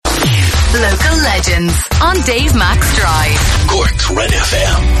Local legends on Dave Max Drive. Cork's Red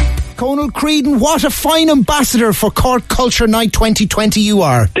FM. Conal Creedon, what a fine ambassador for Cork Culture Night 2020 you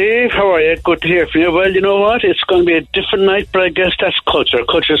are. Dave, how are you? Good to hear from you. Well, you know what? It's going to be a different night, but I guess that's culture.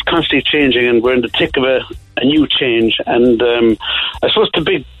 Culture is constantly changing, and we're in the thick of a new change. And I suppose the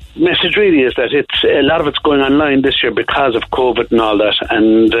big message really is that it's a lot of it's going online this year because of COVID and all that,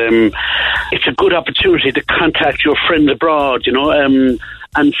 and it's a good opportunity to contact your friends abroad, you know,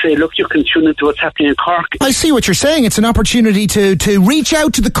 and say, look, you can tune into what's happening in Cork. I see what you're saying. It's an opportunity to reach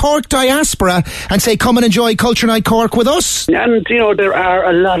out to the Cork diaspora and say, come and enjoy Culture Night Cork with us. And, you know, there are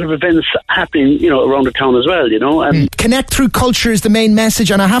a lot of events happening, you know, around the town as well, you know. Connect through culture is the main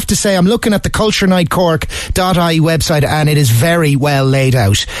message, and I have to say, I'm looking at the culturenightcork.ie website, and it is very well laid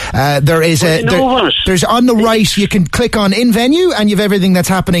out. There's on the right, you can click on in venue, and you have everything that's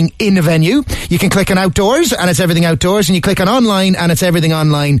happening in a venue. You can click on outdoors, and it's everything outdoors, and you click on online, and it's everything online.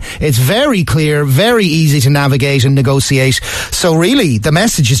 It's very clear, very easy to navigate and negotiate. So really, the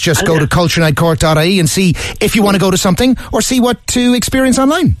message is just go to culturenightcork.ie and see if you want to go to something or see what to experience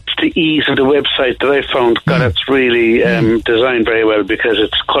online. The ease of the website that I found, God, it's really designed very well because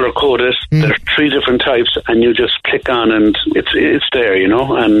it's colour coded. There are 3 different types, and you just click on and it's there, you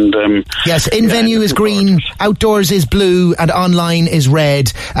know. And yes, in venue is green, outdoors is blue, and online is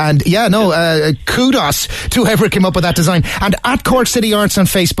red. And kudos to whoever came up with that design. And at Cork City Arts on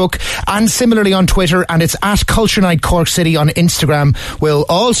Facebook, and similarly on Twitter, and it's at Culture Night Cork City on Instagram. We'll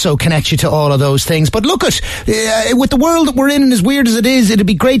also connect you to all of those things. But look with the world that we're in, and as weird as it is, it'd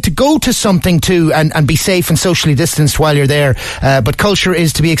be great to go to something too and be safe and socially distanced while you're there. But culture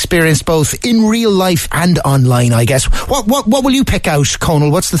is to be experienced both in real life and online, I guess. What will you pick out,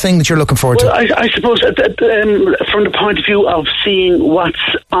 Conal? What's the thing that you're looking forward to? I suppose from the point of view of seeing what's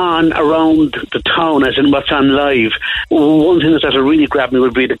on around the town, as in what's on live, one thing that really grabbed me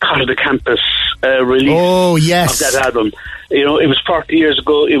would be the Kaught of the Kampus release of that album. You know, it was 40 years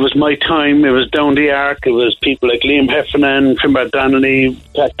ago. It was my time. It was Down the Ark. It was people like Liam Heffernan, Finbar Donnelly,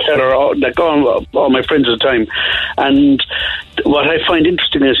 Pat Keller, all my friends at the time. And what I find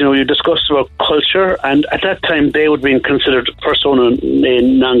interesting is, you know, you discussed about culture, and at that time they would have been considered persona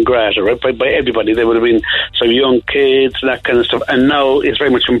non grata, right? By everybody. They would have been some young kids, that kind of stuff. And now it's very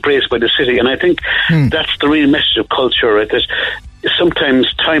much embraced by the city. And I think that's the real message of culture, right? That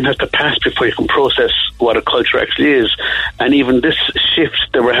sometimes time has to pass before you can process what a culture actually is. And even this shift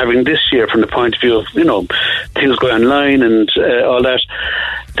that we're having this year from the point of view of, you know, things going online and all that,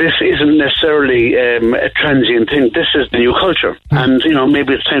 this isn't necessarily a transient thing. This is the new culture. And, you know,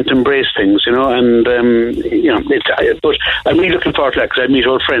 maybe it's time to embrace things, you know, and, you know, but I'm really looking forward to that because I meet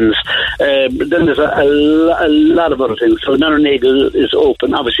old friends. But then there's a lot of other things. So Nagel is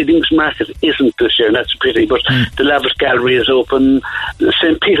open. Obviously, Links Market isn't this year, and that's pretty, but the Lavish Gallery is open.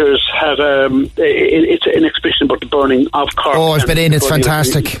 St. Peter's have it's an exhibition about the burning of Cork. Oh, I've been in. It's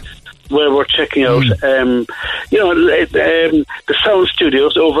fantastic. Where we're checking out, you know, the sound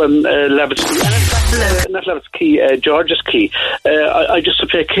studios over in not Lavitt's Quay, George's Quay. I just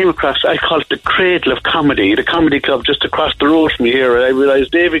came across, I call it the Cradle of Comedy, the comedy club just across the road from here. I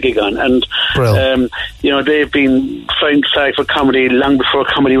realised David gig on, and you know, they've been flying flag for comedy long before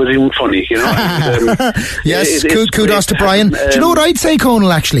comedy was even funny, you know. And, yes, kudos to Brian. Do you know what I'd say,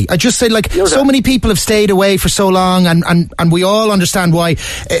 Conal, actually? I'd just say, like, so many people have stayed away for so long, and we all understand why.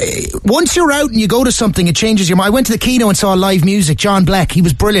 Once you're out and you go to something, it changes your mind. I went to the Kino and saw live music. John Black, he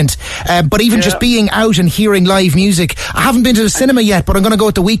was brilliant. But even just being out and hearing live music, I haven't been to the cinema yet, but I'm going to go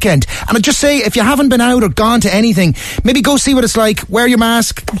at the weekend. And I'd just say, if you haven't been out or gone to anything, maybe go see what it's like. Wear your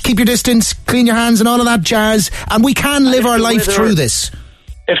mask, keep your distance, clean your hands and all of that jazz. And we can live our life through this.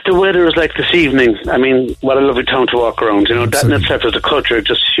 If the weather is like this evening, I mean, what a lovely town to walk around, you know. Absolutely. That in itself is a culture,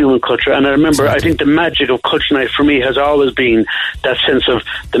 just human culture. And I remember, I think the magic of Culture Night for me has always been that sense of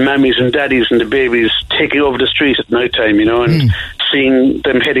the mammies and daddies and the babies taking over the street at night time, you know, and seeing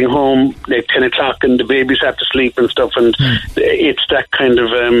them heading home like 10 o'clock and the babies have to sleep and stuff. And it's that kind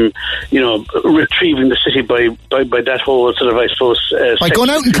of, you know, retrieving the city by that whole sort of, I suppose... by going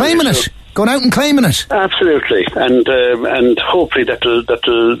out and claiming it. Going out and claiming it. Absolutely. And hopefully that'll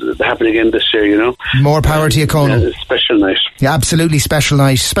happen again this year, you know. More power to you, Conal. Special night. Yeah, absolutely special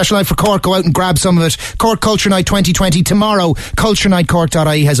night. Special night for Cork. Go out and grab some of it. Cork Culture Night 2020 tomorrow.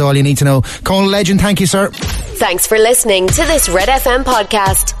 culturenightcork.ie has all you need to know. Conal, legend, thank you, sir. Thanks for listening to this Red FM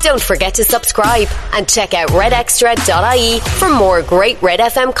podcast. Don't forget to subscribe and check out redextra.ie for more great Red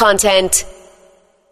FM content.